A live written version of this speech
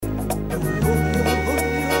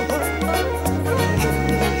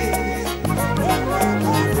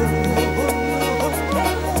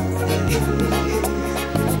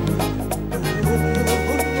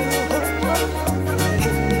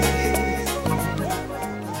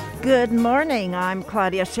Good morning. I'm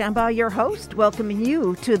Claudia Shambaugh, your host, welcoming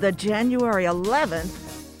you to the January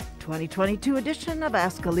 11th, 2022 edition of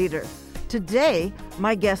Ask a Leader. Today,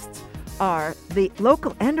 my guests are the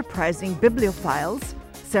local enterprising bibliophiles,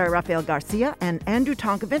 Sarah Rafael Garcia and Andrew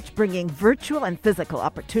Tonkovich, bringing virtual and physical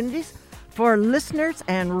opportunities for listeners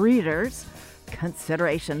and readers'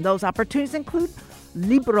 consideration. Those opportunities include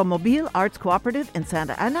LibroMobile Arts Cooperative in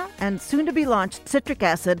Santa Ana and soon-to-be-launched Citric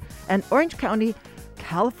Acid and Orange County,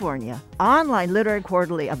 California, online literary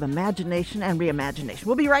quarterly of imagination and reimagination.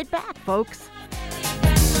 We'll be right back, folks.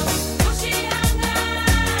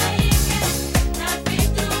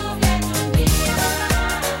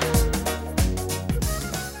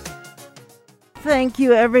 Thank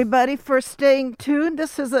you, everybody, for staying tuned.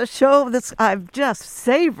 This is a show that I've just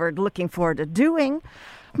savored, looking forward to doing.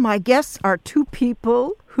 My guests are two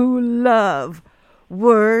people who love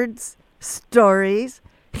words, stories,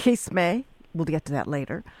 chisme, we'll get to that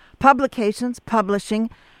later, publications, publishing,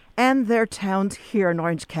 and their towns here in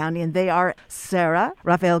Orange County. And they are Sarah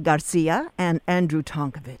Rafael Garcia and Andrew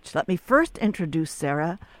Tonkovich. Let me first introduce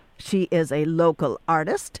Sarah. She is a local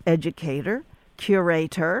artist, educator,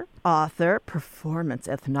 curator, author, performance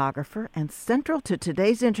ethnographer, and central to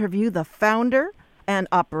today's interview, the founder and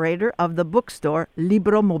operator of the bookstore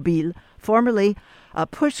LibroMobile, formerly a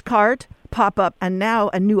pushcart, pop-up, and now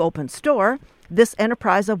a new open store. This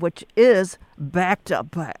enterprise of which is backed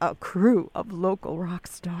up by a crew of local rock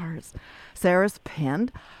stars. Sarah's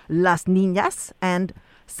penned Las Niñas and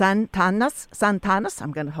Santanas,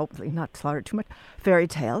 I'm going to hopefully not slaughter too much, fairy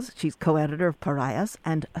tales. She's co-editor of Pariahs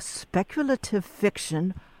and a speculative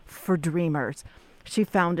fiction for dreamers. She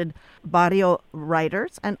founded Barrio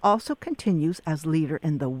Writers and also continues as leader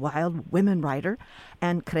in the Wild Women Writer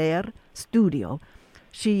and Creer Studio.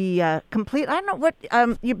 She I don't know what,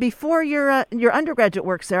 before your undergraduate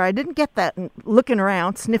work, Sarah, I didn't get that looking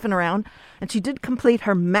around, sniffing around, and she did complete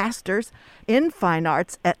her master's in fine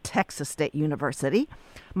arts at Texas State University.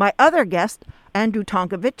 My other guest, Andrew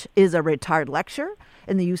Tonkovich, is a retired lecturer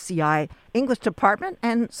in the UCI English department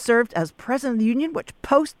and served as president of the union, which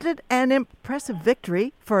posted an impressive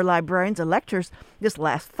victory for librarians and lecturers this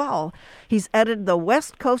last fall. He's edited the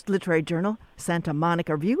West Coast Literary Journal, Santa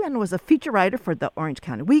Monica Review, and was a feature writer for the Orange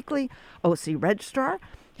County Weekly, OC Registrar.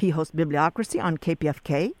 He hosts Bibliocracy on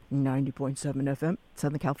KPFK, 90.7 FM,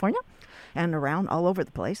 Southern California, and around all over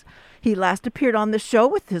the place. He last appeared on the show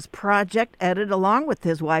with his project, edited along with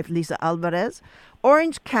his wife, Lisa Alvarez,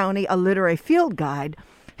 Orange County, a Literary Field Guide.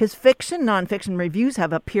 His fiction, nonfiction reviews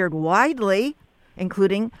have appeared widely,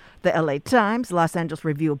 including the LA Times, Los Angeles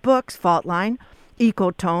Review of Books, Faultline,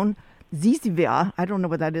 Ecotone, Zizivia, I don't know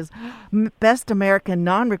what that is, Best American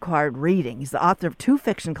Non-Required Reading. He's the author of two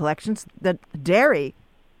fiction collections, The Dairy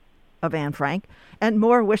of Anne Frank, and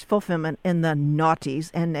more Wish Fulfillment in the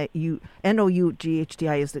Naughties, Noughti,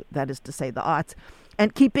 that is to say the aughts,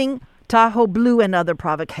 and Keeping Tahoe Blue and Other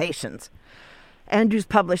Provocations. Andrew's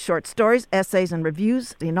published short stories, essays, and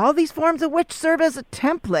reviews in all these forms of which serve as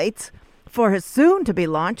templates for his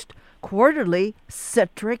soon-to-be-launched quarterly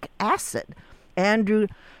Citric Acid. Andrew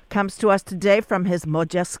comes to us today from his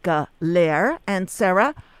Modjeska lair, and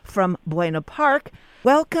Sarah from Buena Park.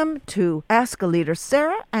 Welcome to Ask a Leader,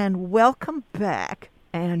 Sarah, and welcome back,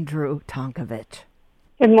 Andrew Tonkovich.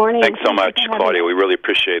 Good morning. Thanks so much, Claudia. We really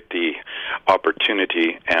appreciate the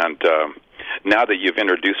opportunity. And now that you've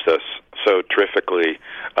introduced us so terrifically,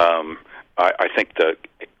 I think the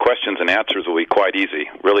questions and answers will be quite easy.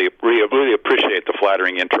 Really appreciate the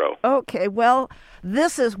flattering intro. Okay, well,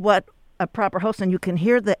 this is what a proper host, and you can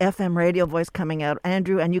hear the FM radio voice coming out,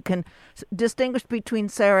 Andrew, and you can distinguish between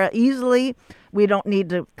Sarah easily. We don't need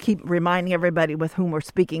to keep reminding everybody with whom we're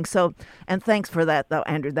speaking. So, and thanks for that, though,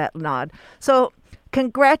 Andrew, that nod. So,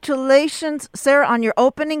 congratulations, Sarah, on your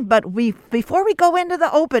opening. But before we go into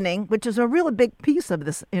the opening, which is a really big piece of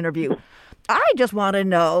this interview, I just want to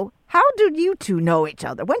know, how did you two know each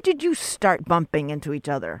other? When did you start bumping into each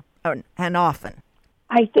other, and often?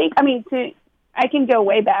 I can go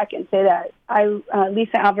way back and say that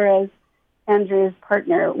Lisa Alvarez, Andrew's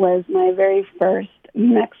partner, was my very first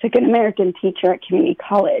Mexican-American teacher at community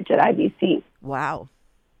college at IBC. Wow.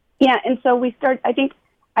 Yeah, and so I think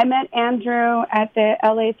I met Andrew at the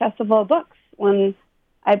LA Festival of Books when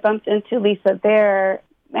I bumped into Lisa there.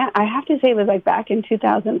 Man, I have to say it was like back in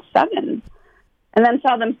 2007. And then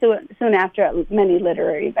saw them soon after at many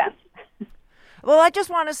literary events. Well, I just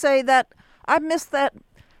want to say that I missed that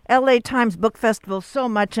LA Times Book Festival so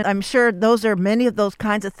much, and I'm sure those are many of those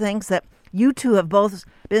kinds of things that you two have both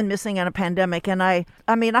been missing in a pandemic, and I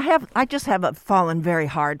just have fallen very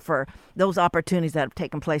hard for those opportunities that have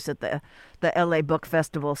taken place at the LA Book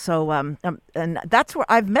Festival. So, and that's where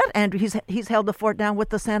I've met Andrew. He's held the fort down with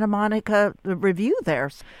the Santa Monica Review there.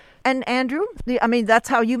 And Andrew, that's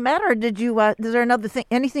how you met, or did you? Is there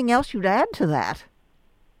anything else you'd add to that?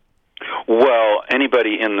 Well,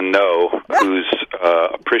 anybody in the know who's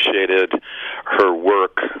appreciated her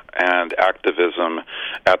work and activism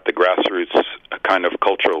at the grassroots kind of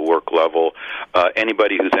cultural work level,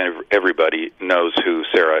 anybody who's everybody knows who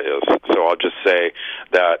Sarah is. So I'll just say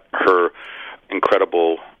that her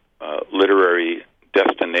incredible literary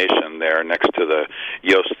destination there next to the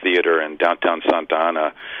Yost Theater in downtown Santa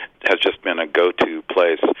Ana has just been a go-to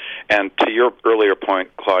place. And to your earlier point,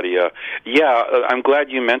 Claudia, I'm glad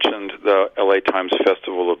you mentioned the LA Times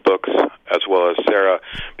Festival of Books as well as Sarah,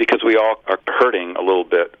 because we all are hurting a little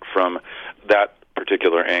bit from that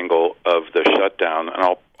particular angle of the shutdown. And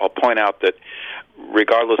I'll point out that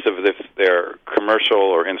regardless of if they're commercial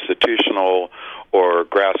or institutional or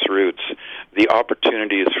grassroots, the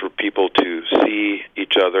opportunities for people to see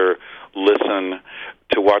each other, listen,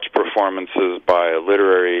 to watch performances by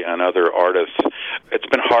literary and other artists, it's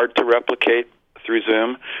been hard to replicate through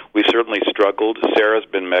Zoom. We certainly struggled. Sarah's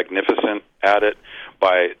been magnificent at it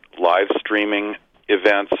by live streaming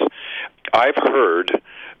events. I've heard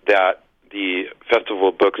that the Festival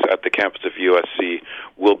of Books at the campus of USC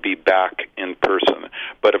will be back in person.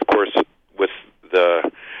 But of course, with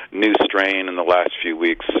the new strain in the last few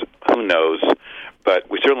weeks, who knows? But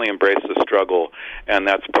we certainly embrace the struggle, and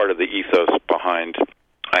that's part of the ethos behind,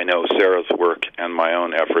 I know, Sarah's work and my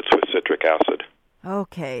own efforts with Citric Acid.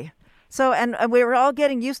 Okay. So, and we're all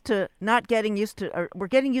getting used to we're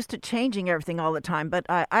getting used to changing everything all the time. But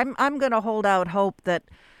I'm going to hold out hope that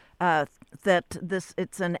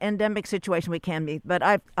it's an endemic situation we can meet. But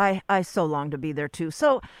I so long to be there too.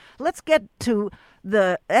 So let's get to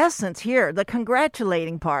the essence here, the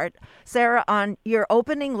congratulating part. Sarah, on your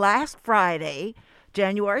opening last Friday,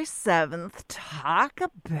 January 7th, talk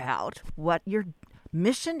about what your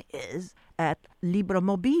mission is at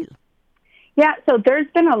LibroMobile. Yeah, so there's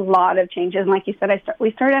been a lot of changes. And like you said,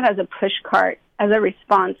 we started as a push cart as a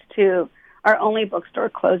response to our only bookstore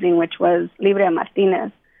closing, which was Libreria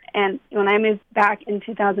Martinez. And when I moved back in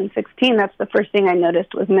 2016, that's the first thing I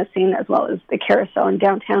noticed was missing, as well as the carousel in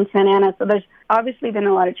downtown Santa Ana. So there's obviously been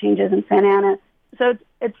a lot of changes in Santa Ana. So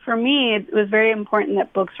it's for me, it was very important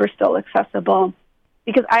that books were still accessible,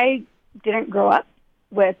 because I didn't grow up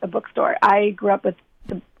with a bookstore. I grew up with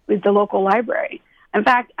the local library. In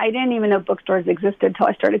fact, I didn't even know bookstores existed until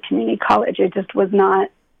I started community college. It just was not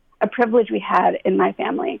a privilege we had in my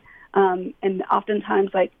family. And oftentimes,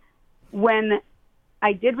 like, when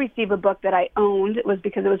I did receive a book that I owned, it was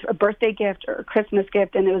because it was a birthday gift or a Christmas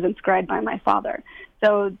gift, and it was inscribed by my father.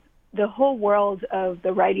 So the whole world of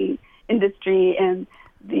the writing industry and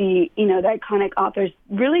the iconic authors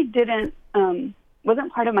really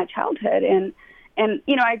wasn't part of my childhood. And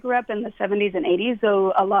I grew up in the 70s and 80s,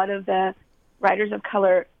 so a lot of the writers of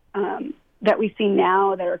color that we see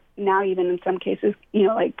now, that are now even in some cases,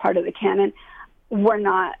 like part of the canon, were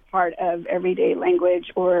not part of everyday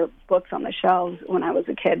language or books on the shelves when I was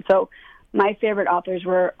a kid. So my favorite authors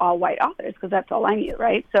were all white authors, because that's all I knew,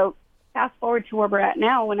 right? So fast forward to where we're at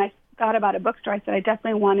now. When I thought about a bookstore, I said I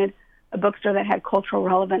definitely wanted a bookstore that had cultural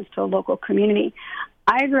relevance to a local community.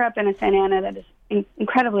 I grew up in a Santa Ana that is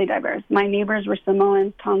incredibly diverse. My neighbors were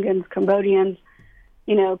Samoans, Tongans, Cambodians,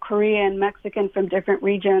 Korean, Mexican from different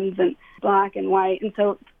regions, and black and white. And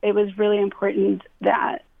so it was really important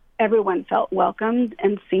that everyone felt welcomed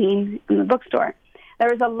and seen in the bookstore. There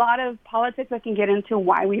was a lot of politics I can get into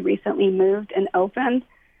why we recently moved and opened,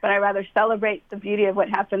 but I'd rather celebrate the beauty of what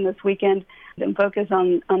happened this weekend than focus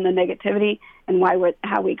on the negativity and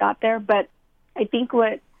how we got there. But I think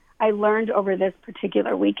what I learned over this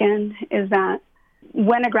particular weekend is that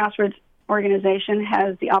when a grassroots organization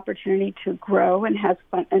has the opportunity to grow and has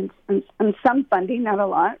and some funding, not a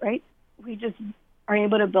lot, right? We just are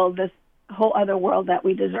able to build this whole other world that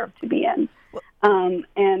we deserve to be in.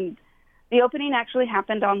 And the opening actually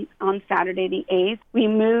happened on Saturday the 8th. We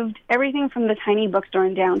moved everything from the tiny bookstore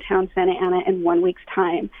in downtown Santa Ana in 1 week's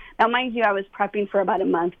time. Now, mind you, I was prepping for about a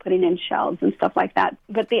month, putting in shelves and stuff like that.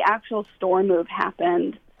 But the actual store move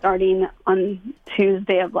happened starting on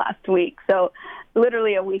Tuesday of last week, so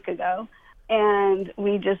literally a week ago. And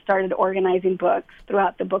we just started organizing books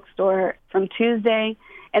throughout the bookstore from Tuesday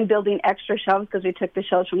and building extra shelves, because we took the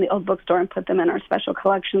shelves from the old bookstore and put them in our special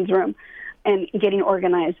collections room, and getting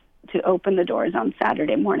organized to open the doors on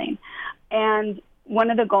Saturday morning. And one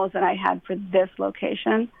of the goals that I had for this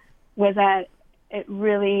location was that it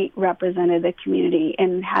really represented the community.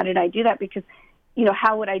 And how did I do that? Because,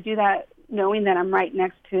 how would I do that knowing that I'm right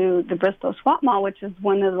next to the Bristol Swap Mall, which is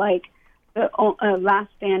one of the last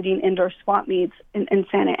standing indoor swap meets in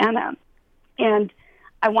Santa Ana. And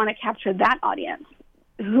I want to capture that audience,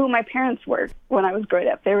 who my parents were when I was growing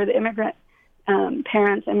up. They were the immigrant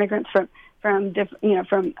parents, immigrants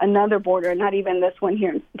from another border, not even this one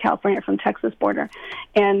here in California, from Texas border.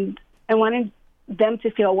 And I wanted them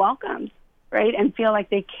to feel welcomed, right, and feel like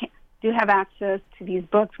they do have access to these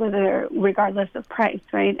books, regardless of price,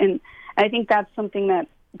 right? And I think that's something that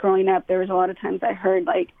growing up, there was a lot of times I heard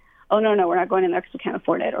oh, no, we're not going in there because we can't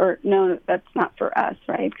afford it, or no, that's not for us,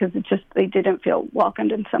 right? Because they didn't feel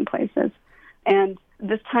welcomed in some places. And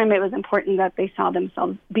this time it was important that they saw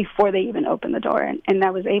themselves before they even opened the door. And I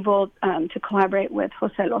was able to collaborate with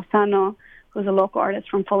Jose Lozano, who's a local artist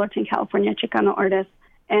from Fullerton, California, Chicano artist,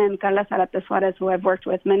 and Carla Zarate Suarez, who I've worked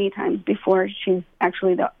with many times before. She's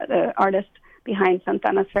actually the artist behind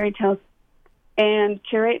Santana's Fairy Tales, and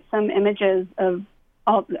curate some images of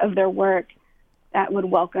their work that would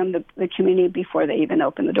welcome the community before they even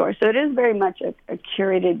open the door. So it is very much a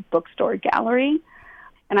curated bookstore gallery.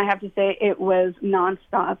 And I have to say it was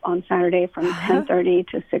nonstop on Saturday from 10:30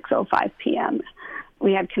 to 6:05 p.m.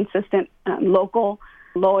 We had consistent local,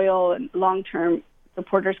 loyal, and long-term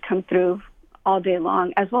supporters come through all day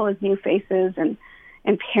long, as well as new faces and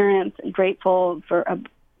parents grateful for a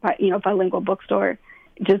bilingual bookstore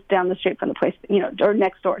just down the street from the place, or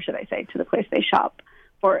next door, should I say, to the place they shop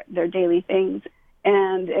for their daily things.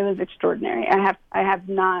 And it was extraordinary. I have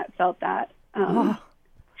not felt that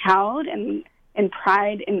proud and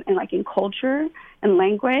pride in culture and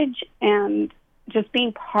language and just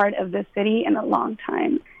being part of the city in a long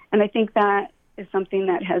time. And I think that is something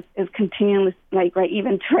that is continually,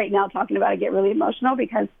 even to right now talking about it, I get really emotional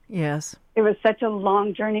because yes, it was such a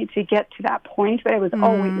long journey to get to that point, but it was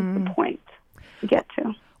always the point to get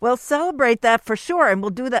to. Well, celebrate that for sure, and we'll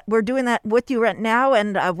do that. We're doing that with you right now,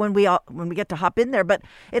 and when we get to hop in there. But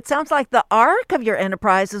it sounds like the arc of your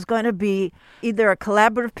enterprise is going to be either a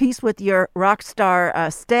collaborative piece with your rock star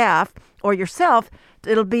staff or yourself.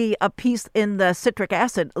 It'll be a piece in the Citric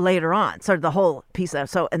Acid later on, sort of the whole piece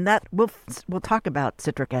of and that we'll talk about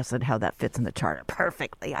Citric Acid, how that fits in the charter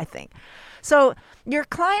perfectly, I think. So your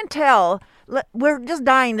clientele, we're just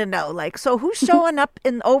dying to know, so who's showing up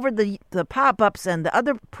over the pop-ups and the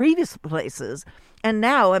other previous places? And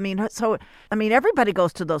now, everybody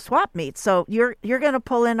goes to those swap meets. So you're going to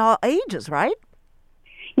pull in all ages, right?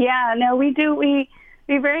 Yeah, no, we do. We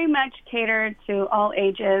very much cater to all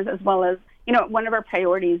ages, as well as, one of our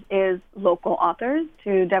priorities is local authors,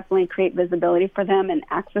 to definitely create visibility for them and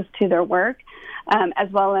access to their work, as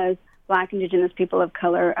well as Black, Indigenous, people of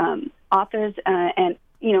color authors and,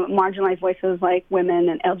 marginalized voices like women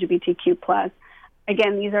and LGBTQ+.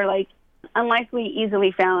 Again, these are unlikely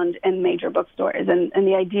easily found in major bookstores. And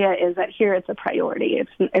the idea is that here it's a priority.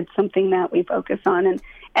 It's something that we focus on, and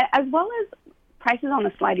as well as prices on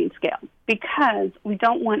a sliding scale, because we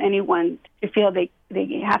don't want anyone to feel they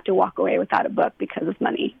have to walk away without a book because of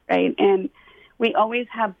money, right? And we always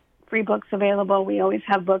have free books available. We always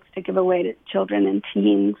have books to give away to children and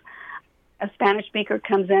teens. A Spanish speaker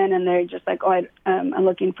comes in and they're just I'm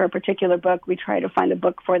looking for a particular book. We try to find a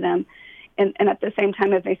book for them. And at the same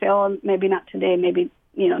time, if they say, maybe not today, maybe,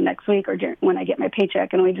 next week or when I get my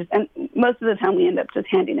paycheck, and most of the time we end up just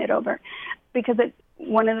handing it over. Because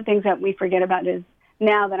one of the things that we forget about is,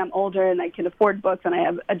 now that I'm older and I can afford books and I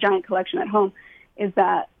have a giant collection at home, is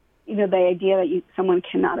that, the idea that someone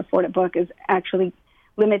cannot afford a book is actually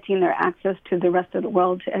limiting their access to the rest of the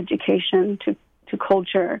world, to education, to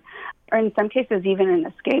culture, or in some cases even an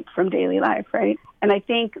escape from daily life, right? And I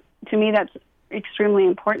think, to me, that's extremely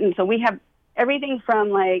important. So we have everything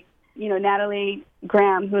from Natalie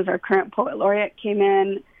Graham, who's our current poet laureate, came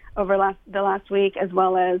in over the last week, as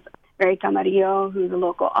well as Mary Camarillo, who's a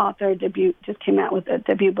local author, just came out with a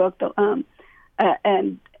debut book,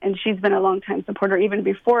 and she's been a long-time supporter even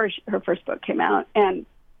before her first book came out. And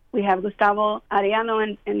we have Gustavo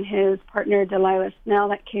Arellano and his partner Delilah Snell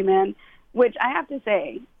that came in, which I have to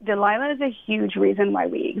say, Delilah is a huge reason why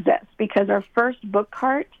we exist, because our first book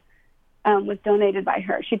cart was donated by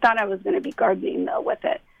her. She thought I was going to be gardening, though, with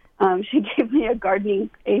it. She gave me a gardening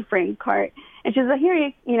A-frame cart. And she's like,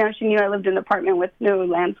 here, she knew I lived in an apartment with no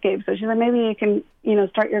landscape. So she's like, maybe you can,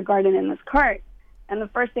 start your garden in this cart. And the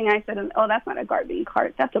first thing I said is, that's not a gardening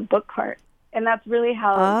cart. That's a book cart. And that's really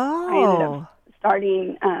how I ended up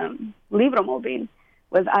starting LibroMobile,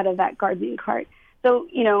 was out of that gardening cart. So,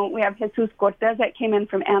 we have Jesus Cortez that came in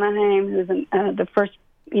from Anaheim, who's the first,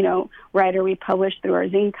 writer we published through our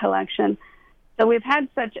zine collection. So we've had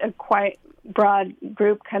such a quite broad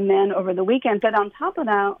group come in over the weekend. But on top of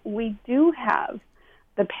that, we do have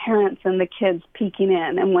the parents and the kids peeking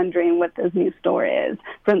in and wondering what this new store is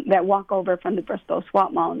that walk over from the Bristol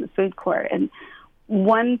Swap Mall and the food court. And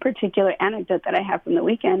one particular anecdote that I have from the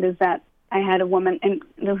weekend is that I had a woman, and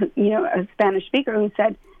a Spanish speaker, who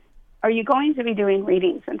said, "Are you going to be doing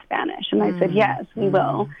readings in Spanish?" And I said, "Yes, we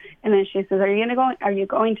will." And then she says, "Are you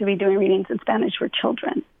going to be doing readings in Spanish for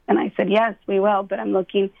children?" And I said, "Yes, we will, but I'm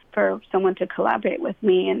looking for someone to collaborate with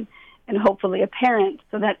me and hopefully a parent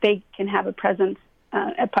so that they can have a presence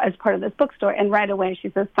as part of this bookstore." And right away she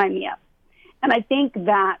says, "Sign me up." And I think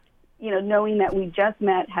that, knowing that we just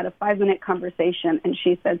met, had a 5-minute conversation, and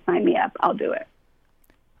she said, "Sign me up, I'll do it."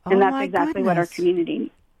 And that's exactly what our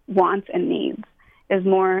community wants and needs, is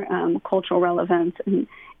more cultural relevance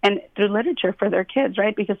and through literature for their kids,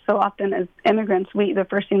 right? Because so often as immigrants, the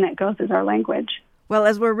first thing that goes is our language. Well,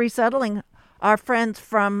 as we're resettling our friends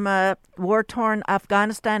from war-torn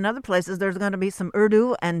Afghanistan and other places, there's going to be some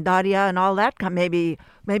Urdu and Daria and all that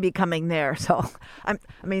maybe coming there. So,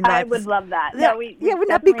 I would love that. Yeah, wouldn't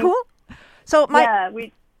that be cool? So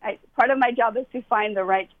part of my job is to find the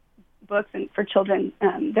right books for children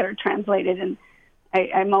that are translated, and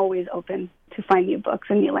I'm always open to find new books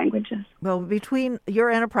in new languages. Well, between your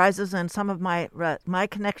enterprises and some of my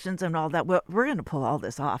connections and all that, we're going to pull all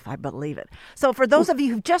this off. I believe it. So for those of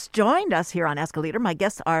you who've just joined us here on Escalator, my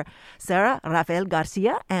guests are Sarah Rafael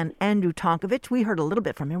Garcia and Andrew Tonkovich. We heard a little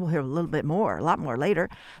bit from him. We'll hear a lot more later.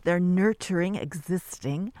 They're nurturing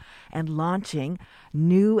existing and launching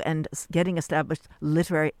new and getting established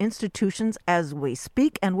literary institutions as we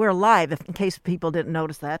speak. And we're live, in case people didn't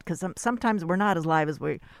notice that, because sometimes we're not as live as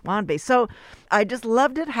we want to be. So I just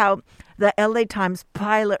loved it how the LA Times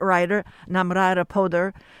pilot writer, Namrata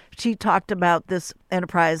Poder, she talked about this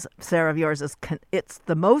enterprise, Sarah, of yours, as it's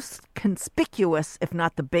the most conspicuous, if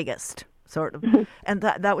not the biggest, sort of. And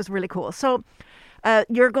that was really cool. So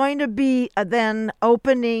you're going to be then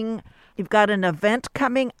opening, you've got an event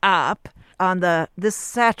coming up on this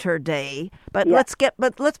Saturday, but let's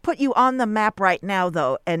put you on the map right now,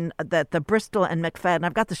 though, and that the Bristol and McFadden.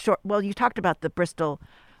 I've got you talked about the Bristol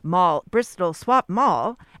Swap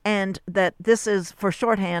Mall, and that this is, for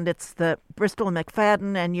shorthand, it's the Bristol and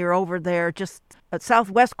McFadden, and you're over there just at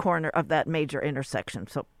southwest corner of that major intersection.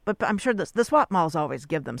 So, but I'm sure the Swap Malls always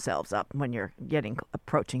give themselves up when you're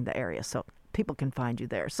approaching the area, so people can find you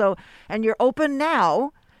there. So, and you're open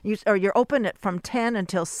now. You're open from 10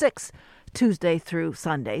 until 6 Tuesday through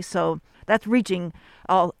Sunday. So that's reaching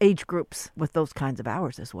all age groups with those kinds of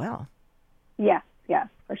hours as well. Yes,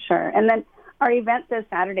 for sure. And then our event this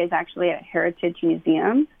Saturday is actually at Heritage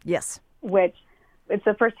Museum. Yes. Which it's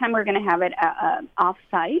the first time we're going to have it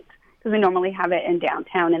off-site, because we normally have it in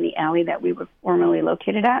downtown in the alley that we were formerly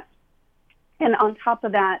located at. And on top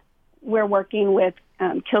of that, we're working with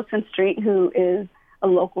Kilson Street, who is a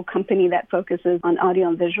local company that focuses on audio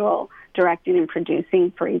and visual directing and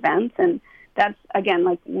producing for events. And that's,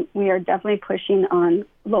 again, we are definitely pushing on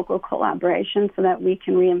local collaboration so that we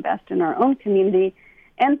can reinvest in our own community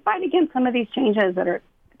and fight against some of these changes that are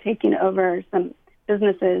taking over some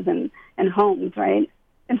businesses and homes, right?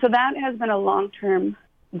 And so that has been a long-term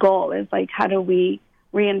goal, is how do we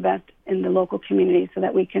reinvest in the local community so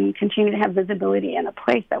that we can continue to have visibility in a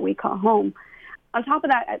place that we call home. On top of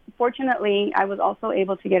that, fortunately, I was also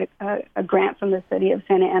able to get a grant from the city of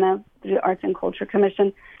Santa Ana through the Arts and Culture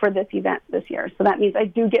Commission for this event this year. So that means I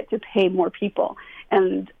do get to pay more people.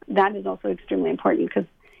 And that is also extremely important, because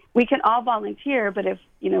we can all volunteer, but if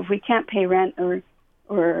we can't pay rent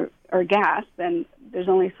or gas, then there's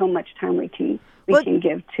only so much time we can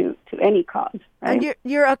give to any cause, right? And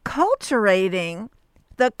you're acculturating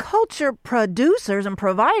the culture producers and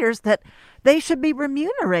providers that they should be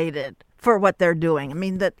remunerated for what they're doing. I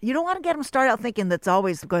mean, that you don't want to get them started out thinking that's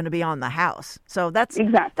always going to be on the house. So that's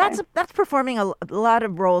performing a lot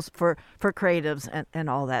of roles for creatives and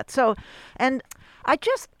all that. So, and I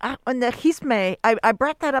just on the Hisme, I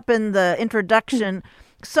brought that up in the introduction.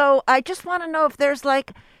 So I just want to know if there's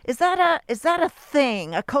is that a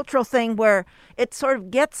thing, a cultural thing where it sort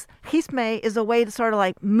of gets, Hisme is a way to sort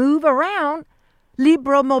of move around.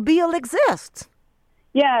 LibroMobile exists.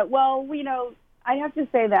 Yeah, well, I have to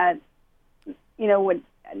say that, when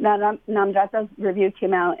Namrata's review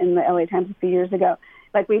came out in the LA Times a few years ago,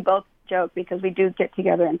 we both joke because we do get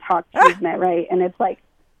together and talk chisme, right? And it's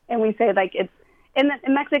and we say it's, in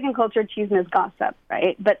Mexican culture, chisme is gossip,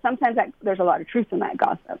 right? But sometimes there's a lot of truth in that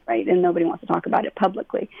gossip, right? And nobody wants to talk about it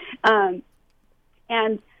publicly. And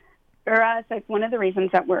for us, one of the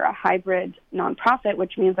reasons that we're a hybrid nonprofit,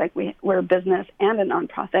 which means we're a business and a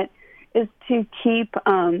nonprofit, is to keep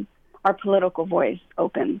our political voice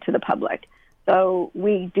open to the public. So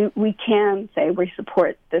we can say we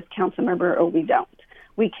support this council member or we don't.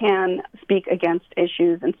 We can speak against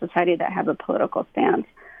issues in society that have a political stance.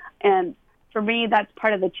 And for me, that's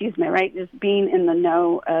part of the chisme, right? Just being in the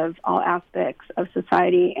know of all aspects of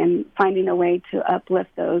society and finding a way to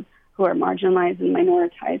uplift those who are marginalized and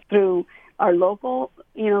minoritized through our local,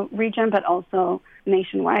 region, but also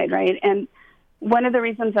nationwide, right? And one of the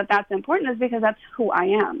reasons that that's important is because that's who I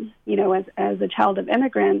am. As a child of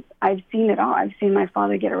immigrants, I've seen it all. I've seen my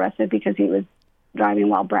father get arrested because he was driving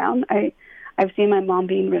while brown. I've seen my mom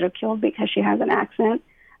being ridiculed because she has an accent,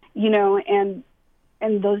 and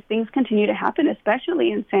those things continue to happen,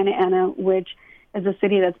 especially in Santa Ana, which is a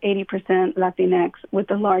city that's 80% Latinx with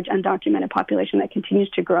a large undocumented population that continues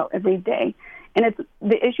to grow every day. And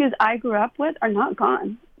the issues I grew up with are not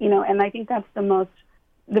gone, and I think that's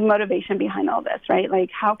the motivation behind all this, right? Like,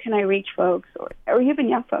 how can I reach folks or even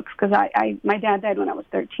young folks? Because my dad died when I was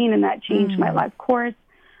 13, and that changed my life course.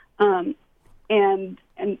 And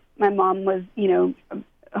my mom was,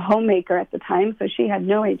 a homemaker at the time, so she had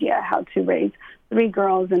no idea how to raise 3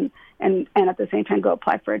 girls and at the same time go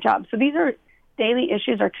apply for a job. So these are daily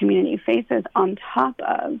issues our community faces, on top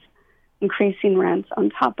of increasing rents,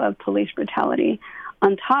 on top of police brutality,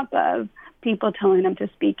 on top of people telling them to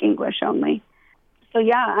speak English only. So,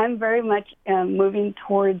 yeah, I'm very much moving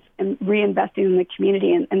towards reinvesting in the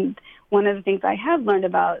community. And one of the things I have learned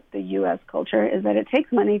about the U.S. culture is that it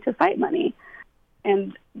takes money to fight money.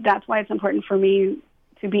 And that's why it's important for me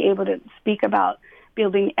to be able to speak about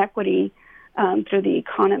building equity through the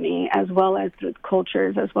economy, as well as through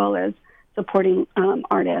cultures, as well as supporting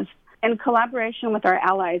artists. And collaboration with our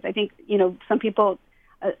allies. I think, some people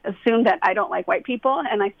assume that I don't like white people,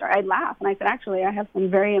 and I laugh, and I said, actually, I have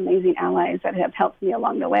some very amazing allies that have helped me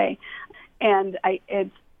along the way. And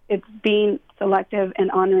it's being selective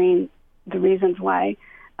and honoring the reasons why,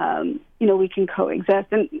 we can coexist.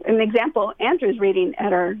 And an example, Andrew's reading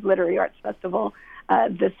at our Literary Arts Festival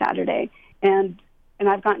this Saturday, and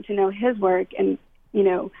I've gotten to know his work and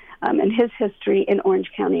his history in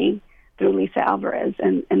Orange County through Lisa Alvarez,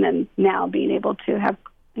 and then now being able to have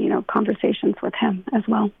conversations with him as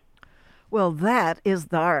well. Well, that is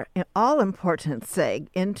our all-important seg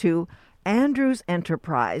into Andrew's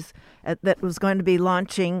enterprise that was going to be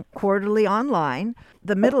launching quarterly online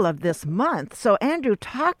the middle of this month. So, Andrew,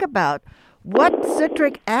 talk about what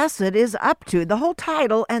Citric Acid is up to, the whole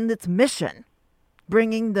title and its mission,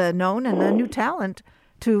 bringing the known and the new talent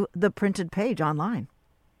to the printed page online.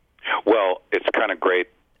 Well, it's kind of great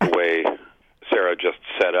the way Sarah just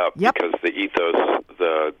set up, yep. Because the ethos,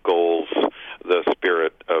 the goals, the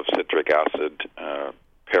spirit of Citric Acid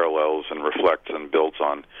parallels and reflects and builds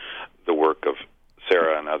on the work of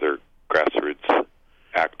Sarah and other grassroots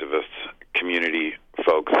activists, community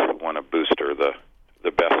folks who want to booster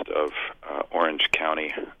the best of Orange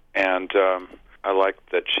County. And I like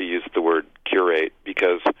that she used the word curate,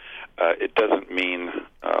 because it doesn't mean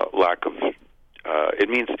lack of it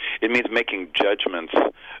means making judgments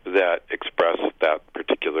that express that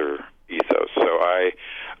particular ethos. So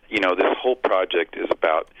this whole project is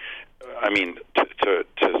about, to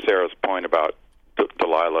Sarah's point about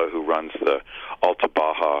Delilah, who runs the Alta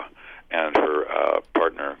Baja, and her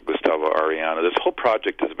partner, Gustavo Arellano. This whole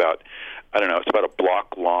project is about, it's about a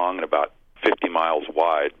block long and about 50 miles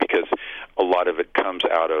wide, because a lot of it comes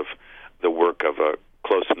out of the work of a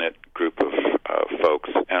close-knit group of folks.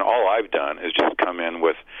 And all I've done is just come in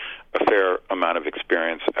with a fair amount of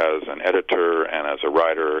experience as an editor and as a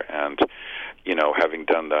writer, and, having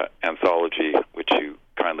done the anthology, which you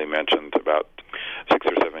kindly mentioned about 6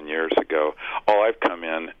 or 7 years ago, all I've come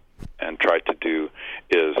in and tried to do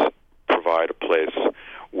is provide a place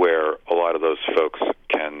where a lot of those folks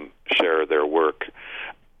can share their work.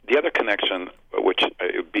 The other connection, which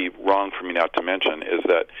it would be wrong for me not to mention, is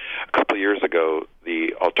that a couple of years ago,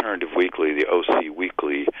 the Alternative Weekly, the OC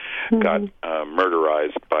Weekly, got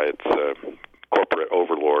murderized by its corporate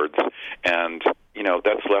overlords, and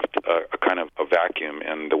that's left a kind of a vacuum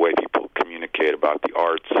in the way people communicate about the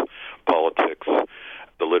arts, politics,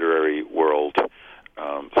 the literary world,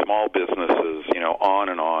 small businesses, on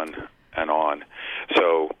and on and on.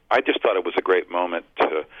 So I just thought it was a great moment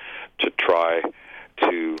to try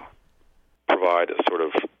to provide a sort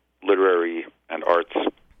of literary and arts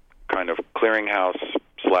kind of clearinghouse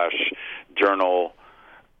 / journal,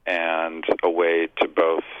 and a way to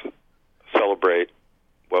both celebrate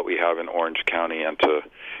what we have in Orange County and to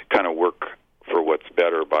kind of work for what's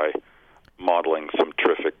better by modeling some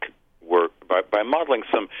terrific work, by modeling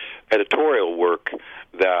some editorial work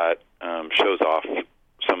that shows off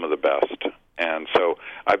some of the best. And so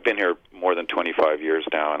I've been here more than 25 years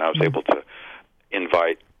now, and I was able to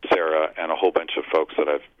invite Sarah and a whole bunch of folks that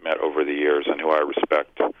I've met over the years and who I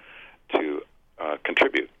respect to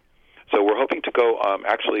contribute. So we're hoping to go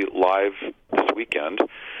actually live this weekend.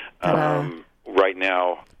 Right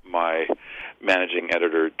now, my managing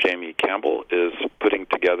editor, Jamie Campbell, is putting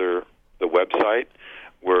together the website.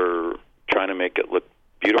 We're trying to make it look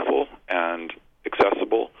beautiful and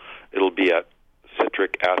accessible. It'll be at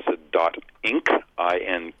citricacid.inc,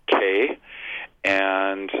 I-N-K,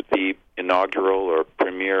 and the inaugural or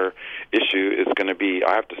premiere issue is going to be,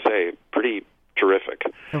 I have to say, pretty terrific.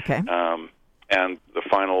 Okay. And the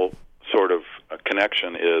final sort of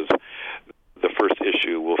connection is the first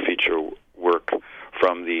issue will feature work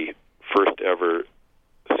from the first ever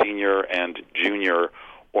senior and junior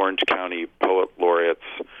Orange County poet laureates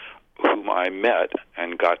whom I met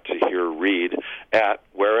and got to hear read at,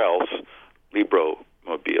 where else,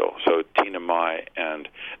 LibroMobile. So Tina Mai and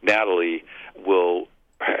Natalie will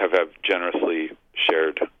have generously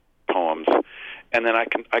shared poems. And then I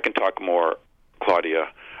can talk more, Claudia,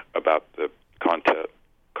 about the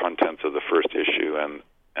contents of the first issue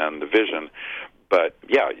and the vision. But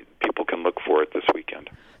yeah, people can look for it this weekend.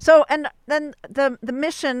 So, and then the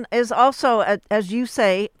mission is also, as you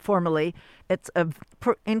say formally, it's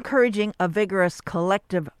encouraging a vigorous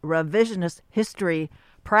collective revisionist history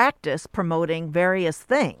practice, promoting various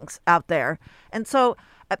things out there. And so,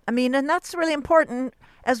 I mean, and that's really important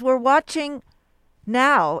as we're watching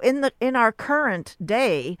now in our current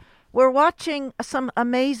day. We're watching some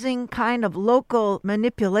amazing kind of local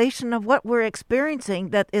manipulation of what we're experiencing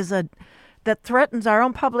that threatens our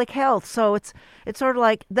own public health. So it's sort of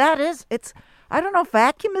like I don't know if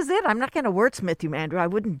vacuum is it. I'm not going to wordsmith you, Andrew. I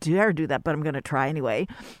wouldn't dare do that, but I'm going to try anyway.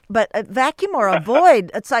 But a vacuum or a void,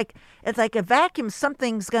 it's like a vacuum,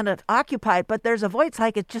 something's going to occupy it, but there's a void. It's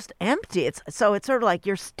like it's just empty. So it's sort of like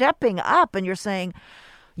you're stepping up and you're saying,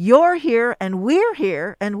 you're here and we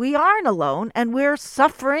aren't alone and we're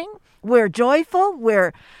suffering. We're joyful.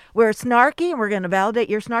 We're snarky, and we're going to validate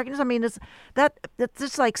your snarkiness. I mean, it's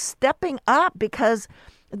just like stepping up because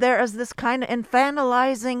there is this kind of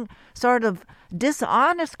infantilizing, sort of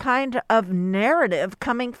dishonest kind of narrative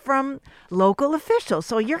coming from local officials.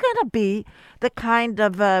 So you're going to be the kind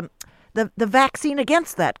of the vaccine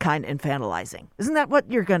against that kind of infantilizing. Isn't that what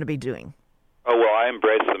you're going to be doing? Oh, well, I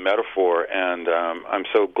embrace the metaphor, and I'm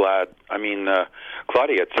so glad. I mean,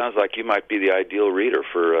 Claudia, it sounds like you might be the ideal reader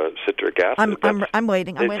for Citric Acid. I'm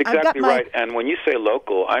waiting. It's exactly right. And when you say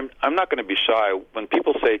local, I'm not going to be shy. When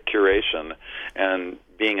people say curation and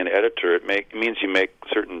being an editor, it means you make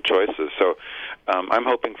certain choices. So I'm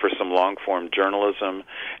hoping for some long-form journalism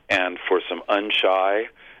and for some unshy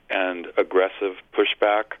and aggressive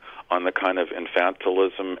pushback on the kind of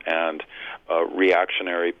infantilism and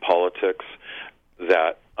reactionary politics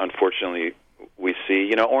that unfortunately we see.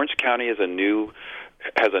 You know, Orange County has a new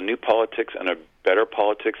politics and a better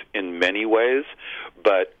politics in many ways,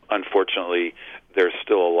 but unfortunately there's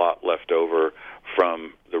still a lot left over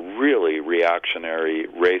from the really reactionary,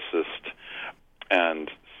 racist,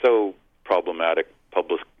 and so problematic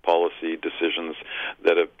public policy decisions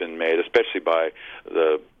that have been made, especially by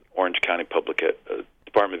the Orange County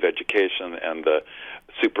Department of Education and the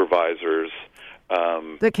supervisors.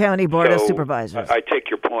 The County Board of Supervisors. I take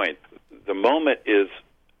your point. The moment is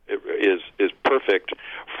perfect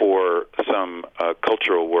for some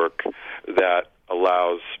cultural work that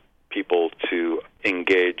allows people to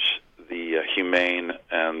engage the humane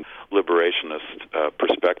and liberationist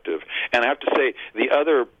perspective. And I have to say, the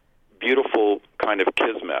other beautiful kind of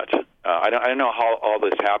kismet, I don't know how all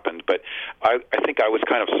this happened, but I think I was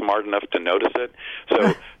kind of smart enough to notice it.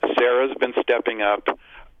 So Sarah's been stepping up.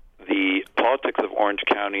 The politics of Orange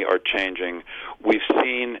County are changing. We've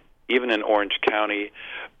seen, even in Orange County,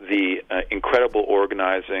 the incredible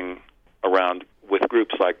organizing around with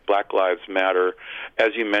groups like Black Lives Matter. As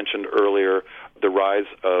you mentioned earlier, the rise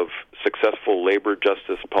of successful labor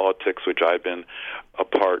justice politics, which I've been a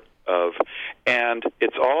part of. And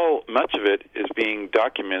much of it is being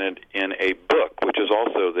documented in a book, which is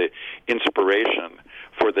also the inspiration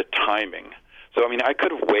for the timing. So, I mean, I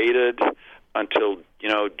could have waited until,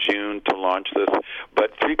 June to launch this,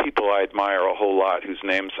 but three people I admire a whole lot, whose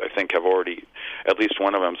names I think have already, at least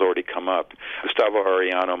one of them has already come up. Gustavo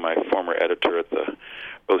Arellano, my former editor at the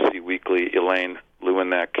OC Weekly, Elaine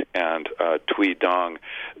Lewinek, and Thuy Dong.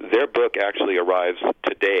 Their book actually arrives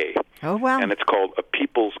today. Oh, wow. And it's called A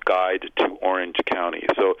People's Guide to Orange County.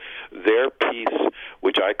 So their piece,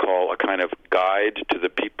 which I call a kind of guide to the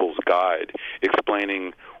people's guide,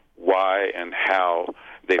 explaining why and how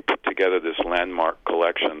they put together this landmark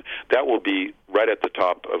collection, that will be right at the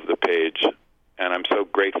top of the page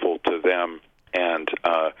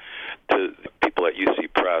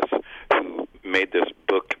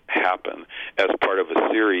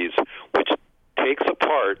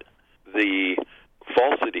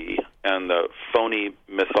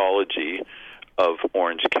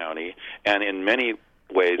County, and in many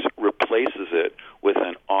ways replaces it with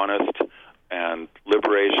an honest and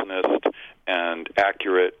liberationist and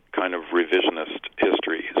accurate kind of revisionist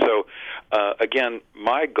history. So, again,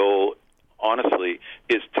 my goal, honestly,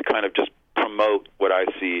 is to kind of just promote what I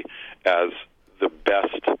see as the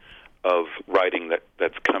best of writing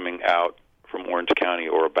that's coming out from Orange County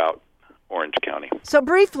or about Orange County. So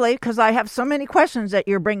briefly, because I have so many questions that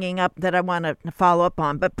you're bringing up that I want to follow up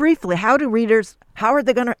on, but briefly, how are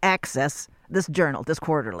they going to access this journal, this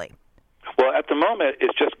quarterly? Well, at the moment,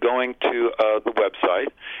 it's just going to the website,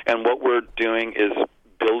 and what we're doing is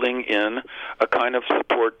building in a kind of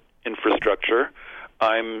support infrastructure.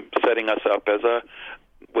 I'm setting us up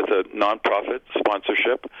with a nonprofit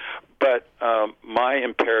sponsorship, but my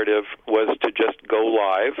imperative was to just go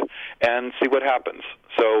live and see what happens.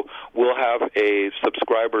 So we'll have a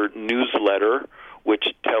subscriber newsletter which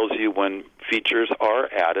tells you when features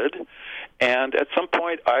are added, and at some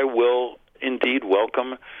point I will indeed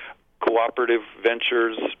welcome cooperative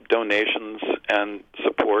ventures, donations, and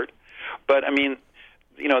support. But, I mean,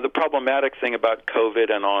 the problematic thing about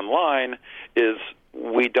COVID and online is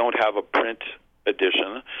we don't have a print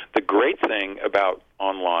edition. The great thing about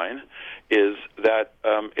online is that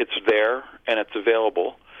it's there and it's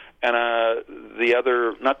available. And the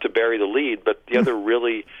other, not to bury the lead, but the other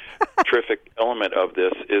really terrific element of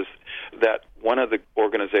this is that one of the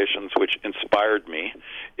organizations which inspired me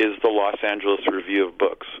is the Los Angeles Review of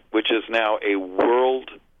Books, which is now a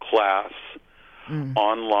world-class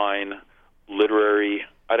online literary,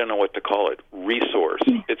 I don't know what to call it, resource.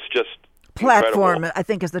 It's just platform, incredible. I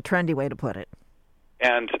think is the trendy way to put it.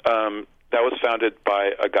 And that was founded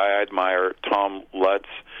by a guy I admire, Tom Lutz,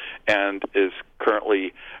 and is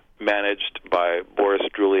currently managed by Boris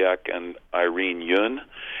Druliak and Irene Yun,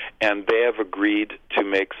 and they have agreed to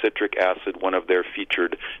make Citric Acid one of their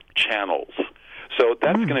featured channels. So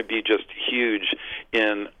that's going to be just huge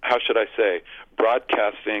in, how should I say,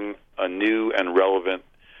 broadcasting a new and relevant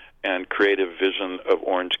and creative vision of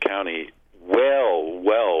Orange County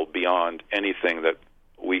well beyond anything that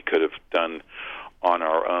we could have done on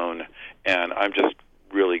our own. And I'm just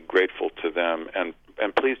really grateful to them and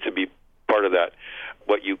pleased to be part of that,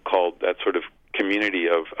 what you called that sort of community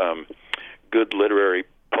of good literary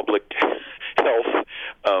public health,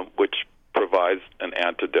 which provides an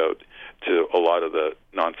antidote to a lot of the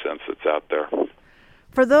nonsense that's out there.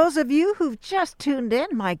 For those of you who've just tuned in,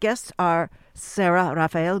 my guests are Sarah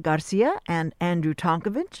Rafael Garcia and Andrew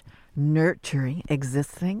Tonkovich, nurturing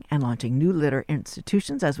existing and launching new literary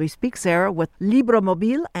institutions as we speak. Sarah with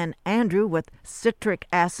LibroMobile and Andrew with Citric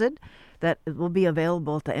Acid. That will be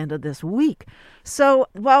available at the end of this week. So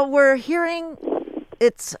while we're hearing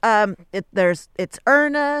it's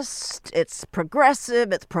earnest, it's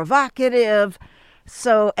progressive, it's provocative.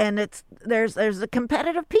 So there's a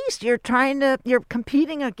competitive piece. You're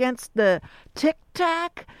competing against the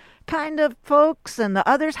tic-tac kind of folks and the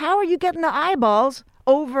others. How are you getting the eyeballs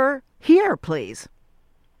over here, please?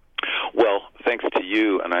 Well, thanks to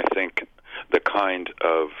you, and I think the kind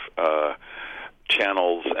of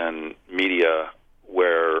channels and media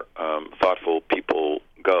where thoughtful people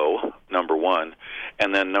go, number one.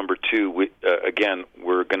 And then number two,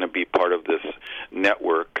 we're going to be part of this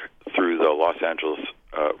network through the Los Angeles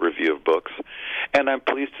Review of Books. And I'm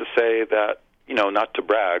pleased to say that, not to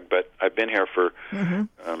brag, but I've been here for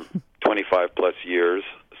 25 plus years.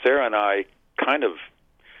 Sarah and I kind of,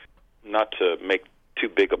 not to make too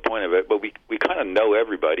big a point of it, but we kind of know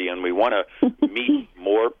everybody, and we want to meet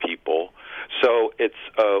more people. So it's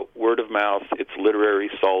word of mouth, it's literary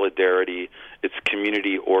solidarity, it's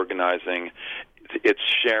community organizing, it's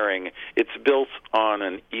sharing. It's built on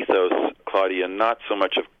an ethos, Claudia, not so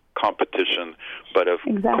much of competition, but of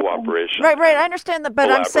cooperation. Right. I understand that,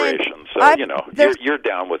 but I'm saying, so you're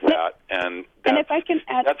down with that, and if I can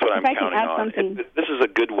add, that's what I'm counting on. This is a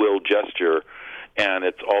goodwill gesture, and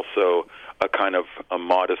it's also a kind of a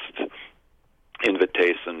modest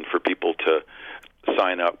invitation for people to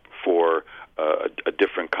sign up for a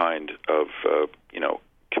different kind of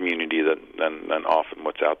community than often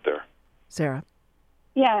what's out there. Sarah?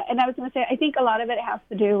 Yeah, and I was going to say, I think a lot of it has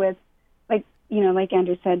to do with, like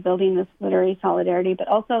Andrew said, building this literary solidarity, but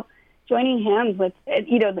also joining hands with,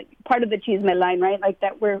 part of the Chisme line, right? Like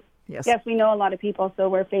that yes, we know a lot of people, so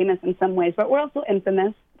we're famous in some ways, but we're also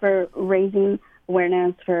infamous for raising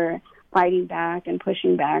awareness, for fighting back and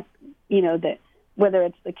pushing back, that whether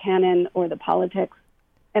it's the canon or the politics.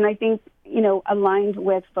 And I think, aligned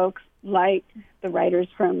with folks like the writers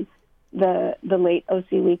from the late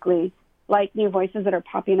OC Weekly, like new voices that are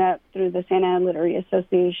popping up through the Santa Ana Literary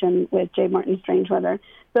Association with J. Martin Strangeweather.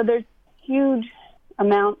 So there's huge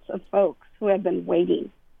amounts of folks who have been waiting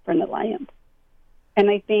for different alliance. And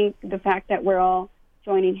I think the fact that we're all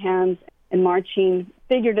joining hands and marching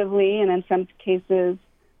figuratively and in some cases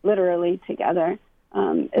literally together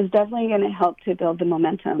is definitely going to help to build the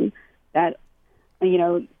momentum that,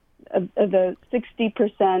 the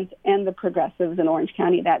 60% and the progressives in Orange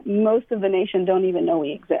County that most of the nation don't even know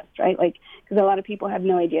we exist, right? Like, because a lot of people have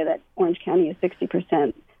no idea that Orange County is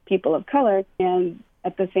 60% people of color, and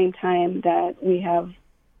at the same time that we have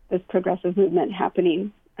this progressive movement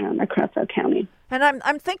happening across our county. And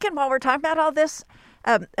I'm thinking while we're talking about all this,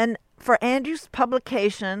 and for Andrew's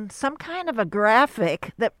publication, some kind of a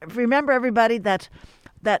graphic that, remember everybody, that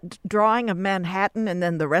drawing of Manhattan and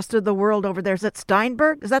then the rest of the world over there, is that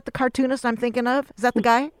Steinberg? Is that the cartoonist I'm thinking of? Is that the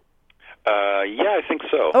guy? Yeah, I think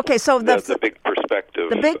so. Okay, so the big perspective.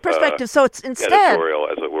 The big perspective. So it's instead editorial,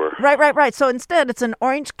 as it were. Right. So instead, it's an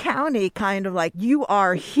Orange County kind of like you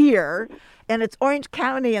are here, and it's Orange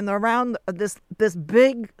County, and around this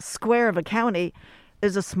big square of a county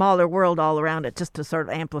is a smaller world all around it, just to sort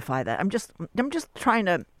of amplify that. I'm just trying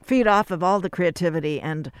to feed off of all the creativity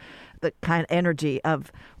and the kind of energy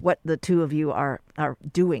of what the two of you are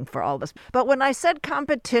doing for all this. But when I said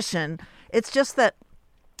competition, it's just that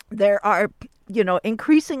there are,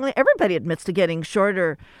 increasingly, everybody admits to getting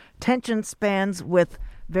shorter attention spans with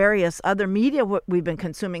various other media we've been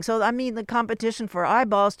consuming. So, I mean, the competition for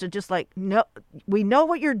eyeballs to just no, we know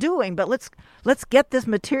what you're doing, but let's get this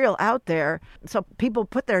material out there so people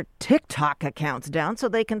put their TikTok accounts down so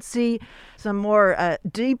they can see some more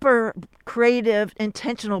deeper, creative,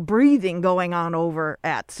 intentional breathing going on over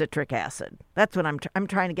at Citric Acid. That's what I'm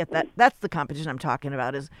trying to get that. That's the competition I'm talking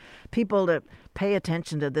about, is people to pay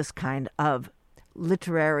attention to this kind of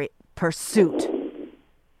literary pursuit.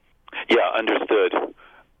 Yeah, understood.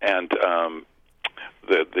 And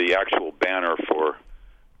the actual banner for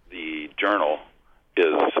the journal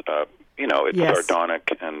is, it's yes.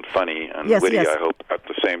 sardonic and funny and yes, witty. yes. I hope at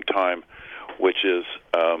the same time, which is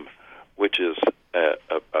a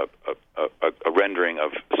rendering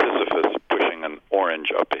of Sisyphus pushing an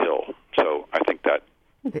orange up a hill. So I think that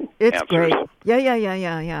it's answers. great.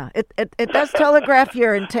 Yeah. It does telegraph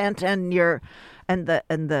your intent and your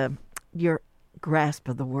grasp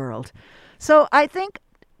of the world. So I think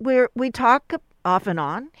we talk off and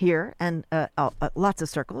on here and lots of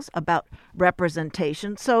circles about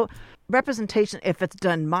representation. So representation, if it's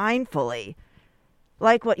done mindfully,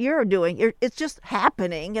 like what you're doing, it's just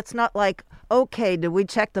happening. It's not like, okay, do we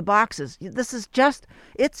check the boxes? This is just,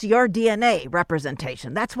 it's your DNA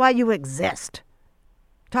representation. That's why you exist.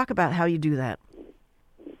 Talk about how you do that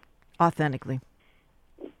authentically.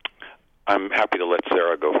 I'm happy to let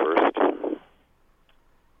Sarah go first.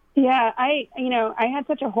 Yeah, I had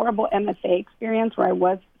such a horrible MFA experience where I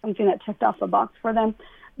was something that checked off a box for them,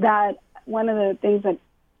 that one of the things that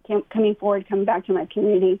coming back to my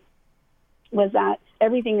community was that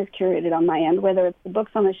everything is curated on my end, whether it's the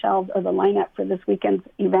books on the shelves or the lineup for this weekend's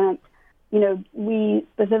event. We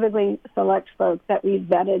specifically select folks that we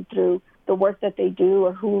vetted through the work that they do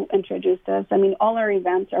or who introduced us. I mean, all our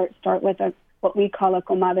events start with what we call a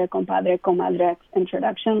comadre, compadre, comadrex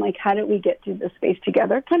introduction. Like, how did we get to this space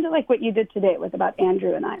together? Kind of like what you did today with about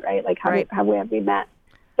Andrew and I, right? Like, how have we met?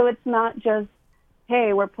 So it's not just,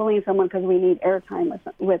 hey, we're pulling someone because we need airtime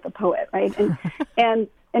with a poet, right? And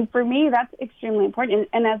and for me, that's extremely important.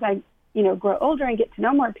 And as I grow older and get to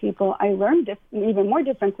know more people, I learn even more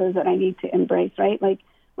differences that I need to embrace, right? Like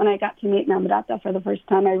when I got to meet Namrata for the first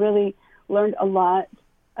time, I really learned a lot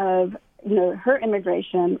of her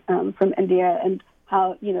immigration from India and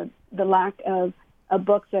how the lack of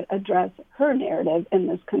books that address her narrative in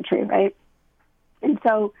this country, right? And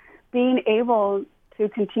so being able to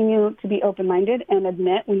continue to be open-minded and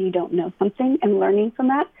admit when you don't know something and learning from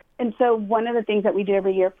that. And so one of the things that we do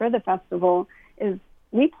every year for the festival is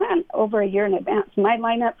we plan over a year in advance. My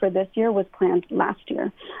lineup for this year was planned last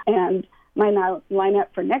year, and my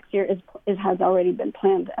lineup for next year has already been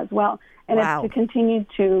planned as well. And wow. It's to continue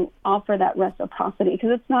to offer that reciprocity,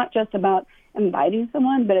 because it's not just about inviting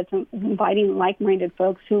someone, but it's inviting like-minded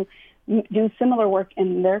folks who do similar work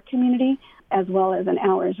in their community as well as in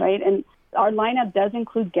ours, right? And our lineup does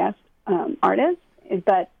include guest artists,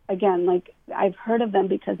 but again, like I've heard of them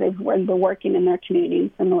because they've been working in their community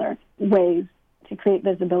in similar ways to create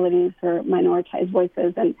visibility for minoritized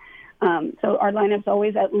voices. And so our lineup's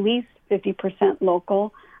always at least 50%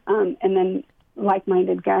 local, and then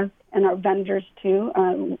like-minded guests, and our vendors too.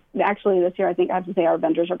 Actually, this year I think I have to say our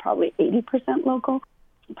vendors are probably 80% local,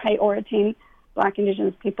 prioritizing Black,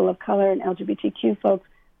 Indigenous, people of color, and LGBTQ folks.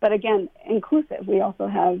 But again, inclusive. We also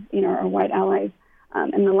have our white allies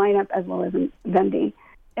in the lineup as well as in vending.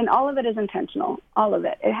 and all of it is intentional, all of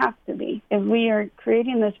it. It has to be. If we are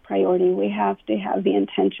creating this priority, we have to have the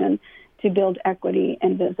intention to build equity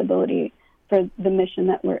and visibility for the mission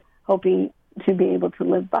that we're hoping to be able to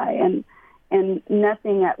live by. And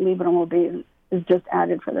nothing at LibroMobile is just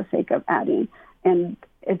added for the sake of adding. And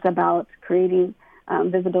it's about creating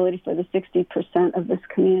visibility for the 60% of this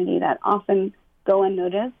community that often go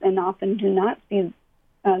unnoticed and often do not see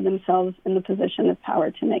themselves in the position of power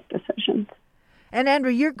to make decisions. And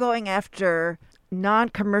Andrew, you're going after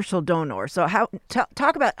non-commercial donors. So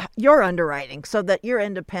talk about your underwriting so that your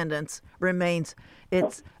independence remains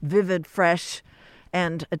its vivid, fresh,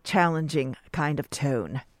 and a challenging kind of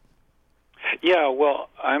tone. Yeah, well,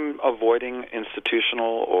 I'm avoiding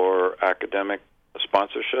institutional or academic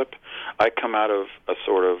sponsorship. I come out of a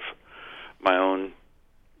sort of my own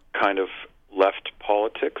kind of left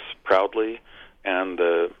politics proudly, and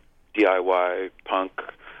the DIY punk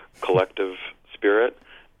collective spirit,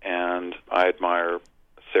 and I admire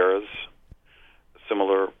Sarah's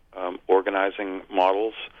similar organizing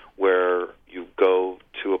models where you go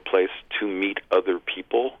to a place to meet other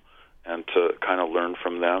people and to kind of learn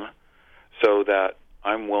from them, so that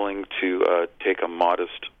I'm willing to take a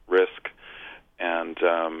modest risk and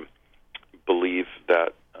believe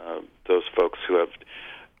that those folks who have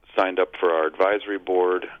signed up for our advisory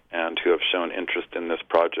board and who have shown interest in this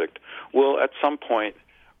project will at some point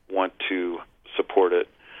want to support it,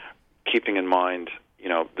 keeping in mind,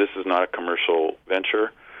 this is not a commercial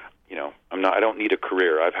venture. I don't need a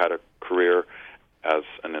career. I've had a career as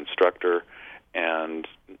an instructor, and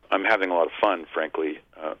I'm having a lot of fun, frankly,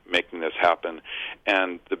 making this happen.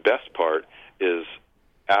 And the best part is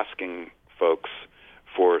asking folks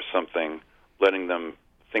for something, letting them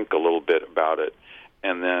think a little bit about it,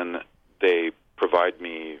 and then they provide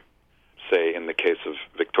me, say, in the case of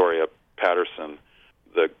Victoria Patterson,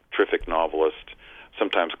 the terrific novelist,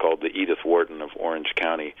 sometimes called the Edith Wharton of Orange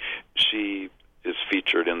County. She is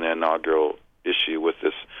featured in the inaugural issue with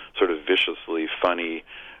this sort of viciously funny,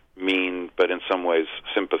 mean, but in some ways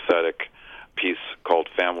sympathetic piece called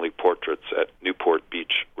Family Portraits at Newport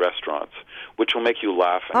Beach Restaurants, which will make you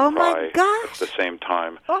laugh and cry at the same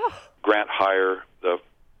time. Oh. Grant Heyer, the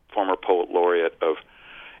former poet laureate of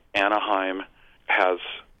Anaheim, has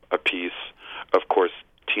a piece. Of course,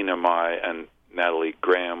 Tina Mai and Natalie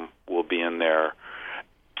Graham will be in there.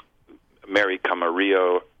 Mary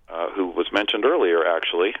Camarillo, who was mentioned earlier,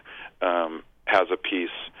 actually, has a piece.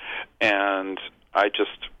 And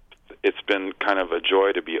it's been kind of a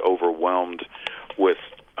joy to be overwhelmed with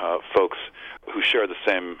folks who share the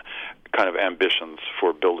same kind of ambitions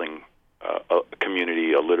for building a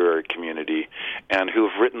community, a literary community, and who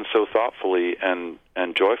have written so thoughtfully and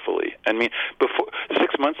joyfully. I mean, before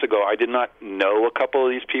 6 months ago, I did not know a couple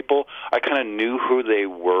of these people. I kind of knew who they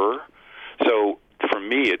were. So for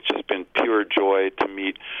me, it's just been pure joy to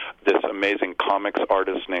meet this amazing comics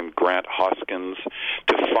artist named Grant Hoskins,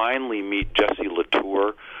 to finally meet Jesse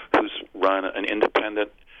Latour, who's run an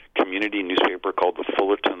independent community newspaper called the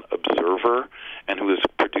Fullerton Observer, and who has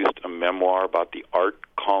produced a memoir about the art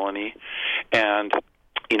colony. And,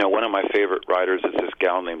 one of my favorite writers is this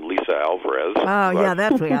gal named Lisa Alvarez. Oh, yeah,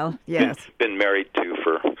 that's real. Yes. Been married to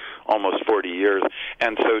for almost 40 years.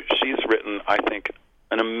 And so she's written, I think,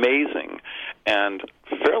 an amazing and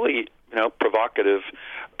fairly, provocative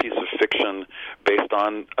piece of fiction based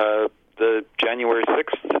on the January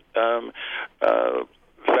 6th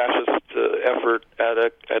fascist effort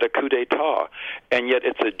at a coup d'etat. And yet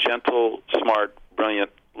it's a gentle, smart,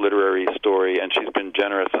 brilliant literary story, and she's been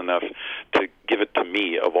generous enough to give it to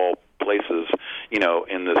me, of all places,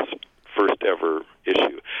 in this first ever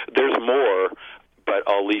issue. There's more, but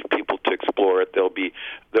I'll leave people to explore it. There'll be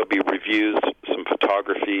reviews, some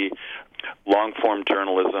photography, long-form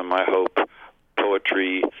journalism, I hope,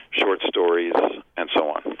 poetry, short stories, and so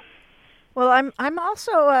on. Well, I'm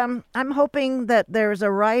also I'm hoping that there's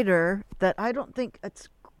a writer that I don't think it's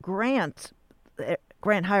Grant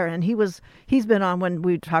Heyer, and he's been on when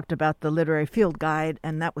we talked about the literary field guide,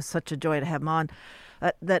 and that was such a joy to have him on.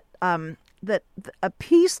 That a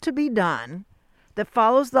piece to be done that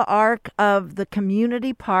follows the arc of the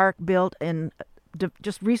community park built in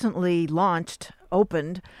just recently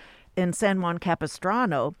opened in San Juan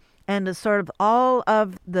Capistrano, and is sort of all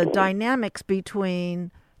of the dynamics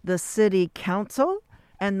between the city council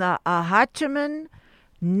and the Ahachiman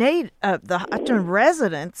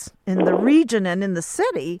residents in the region and in the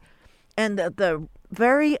city, and the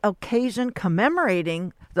very occasion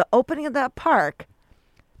commemorating the opening of that park.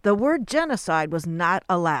 The word genocide was not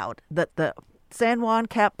allowed. That the San Juan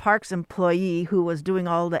Cap Parks employee who was doing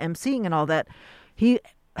all the emceeing and all that, he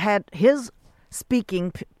had his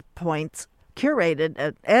speaking points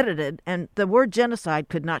curated, edited, and the word genocide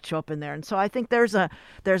could not show up in there. And so I think there's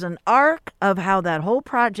an arc of how that whole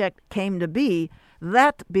project came to be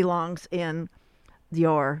that belongs in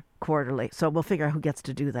your quarterly. So we'll figure out who gets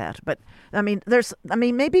to do that. But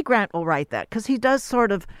maybe Grant will write that, because he does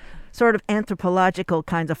sort of anthropological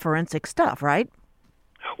kinds of forensic stuff, right?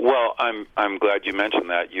 Well, I'm glad you mentioned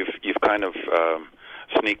that. You've kind of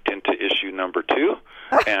sneaked into issue number 2,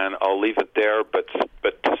 and I'll leave it there. But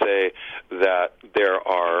to say that there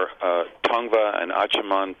are Tongva and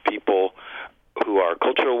Achaman people who are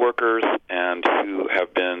cultural workers and who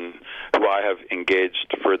I have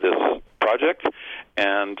engaged for this project,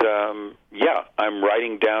 and I'm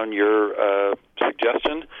writing down your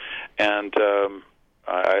suggestion, and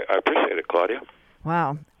I appreciate it, Claudia.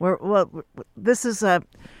 Wow. This is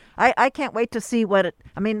I can't wait to see what it.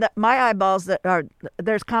 I mean, my eyeballs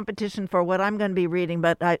there's competition for what I'm going to be reading,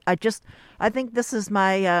 but I think this is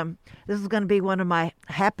going to be one of my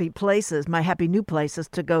happy places, my happy new places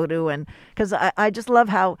to go to, and because I just love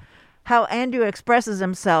how Andrew expresses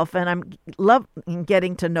himself, and I'm loving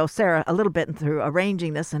getting to know Sarah a little bit through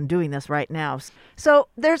arranging this and doing this right now. So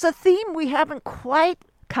there's a theme we haven't quite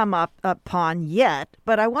come up upon yet,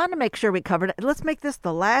 but I want to make sure we covered it. Let's make this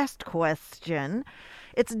the last question.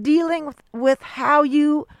 It's dealing with how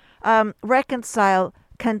you reconcile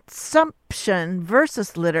consumption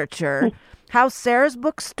versus literature, how Sarah's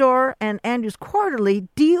bookstore and Andrew's quarterly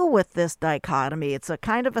deal with this dichotomy. It's a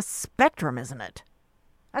kind of a spectrum, isn't it?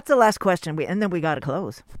 That's the last question, and then we got to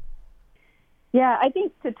close. Yeah, I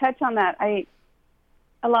think to touch on that, a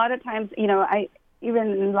lot of times,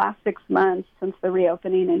 even in the last 6 months since the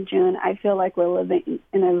reopening in June, I feel like we're living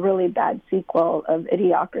in a really bad sequel of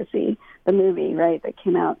Idiocracy, the movie, right, that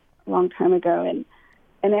came out a long time ago.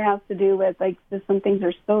 And it has to do with, just some things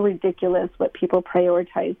are so ridiculous what people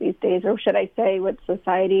prioritize these days, or should I say what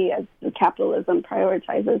society as capitalism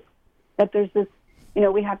prioritizes, that there's this,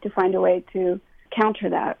 we have to find a way to counter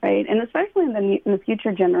that, right? And especially in the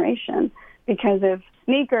future generation, because if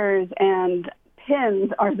sneakers and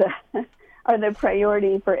pins are the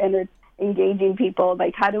priority for engaging people,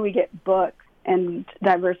 how do we get books and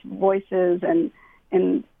diverse voices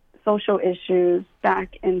and social issues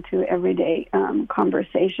back into everyday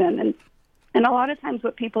conversation? And a lot of times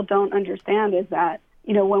what people don't understand is that,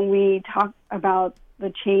 when we talk about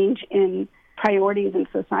the change in priorities in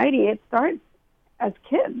society, it starts as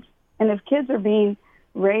kids. And if kids are being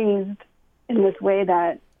raised in this way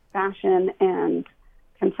that fashion and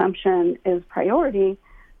consumption is priority,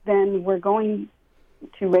 then we're going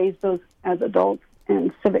to raise those as adults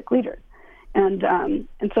and civic leaders. And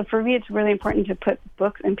so for me, it's really important to put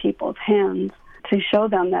books in people's hands to show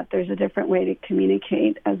them that there's a different way to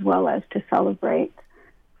communicate, as well as to celebrate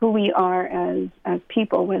who we are as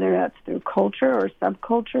people, whether that's through culture or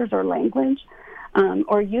subcultures or language,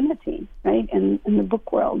 or unity, right, in the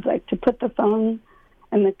book world, to put the phone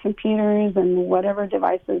and the computers and whatever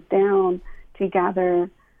devices down to gather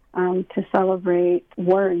to celebrate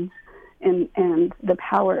words and the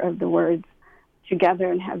power of the words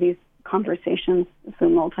together and have these conversations through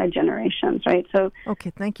multi-generations, right? So okay,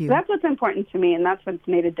 thank you. That's what's important to me, and that's what's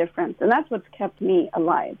made a difference, and that's what's kept me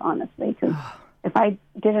alive, honestly, because if I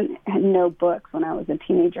didn't know books when I was a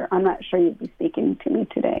teenager, I'm not sure you'd be speaking to me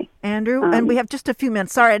today. Andrew, and we have just a few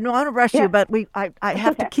minutes. Sorry, I don't want to rush you, but I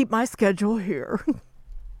have to keep my schedule here.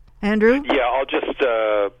 Andrew? Yeah,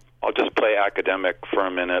 I'll just play academic for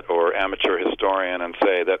a minute, or amateur historian, and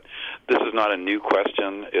say that this is not a new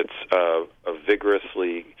question. It's a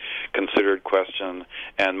vigorously considered question,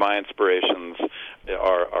 and my inspirations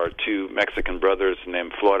are two Mexican brothers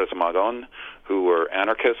named Flores Magón, who were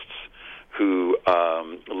anarchists, who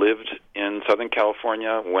lived in Southern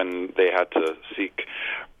California when they had to seek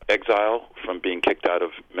exile from being kicked out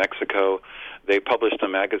of Mexico. They published a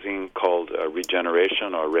magazine called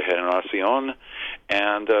Regeneration or Regeneración,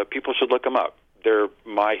 and people should look them up. They're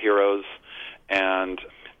my heroes, and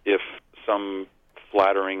if some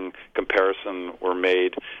flattering comparison were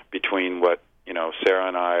made between what Sarah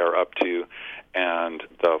and I are up to and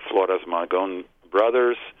the Flores Magón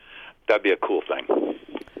brothers, that'd be a cool thing.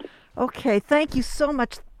 Okay, thank you so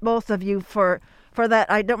much, both of you, for that.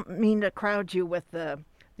 I don't mean to crowd you with the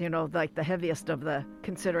heaviest of the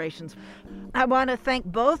considerations. I want to thank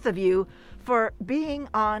both of you for being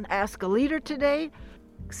on Ask a Leader today,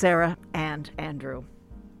 Sarah and Andrew.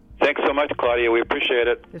 Thanks so much, Claudia. We appreciate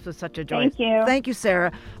it. This was such a joy. Thank you. Thank you,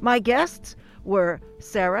 Sarah. My guests were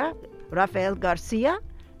Sarah, Rafael Garcia,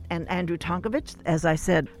 and Andrew Tonkovich. As I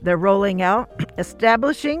said, they're rolling out,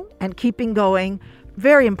 establishing, and keeping going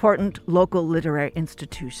very important local literary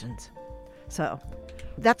institutions. So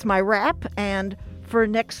that's my wrap. And for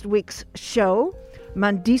next week's show,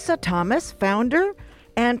 Mandisa Thomas, founder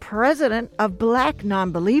and president of Black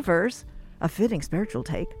Nonbelievers, a fitting spiritual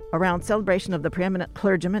take around celebration of the preeminent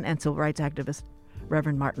clergyman and civil rights activist,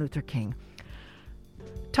 Reverend Martin Luther King.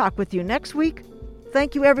 Talk with you next week.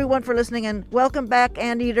 Thank you, everyone, for listening, and welcome back,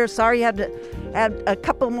 Anteater. Sorry you had to add a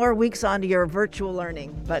couple more weeks onto your virtual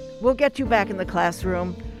learning, but we'll get you back in the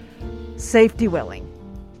classroom, safety willing.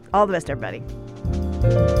 All the best,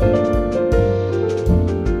 everybody.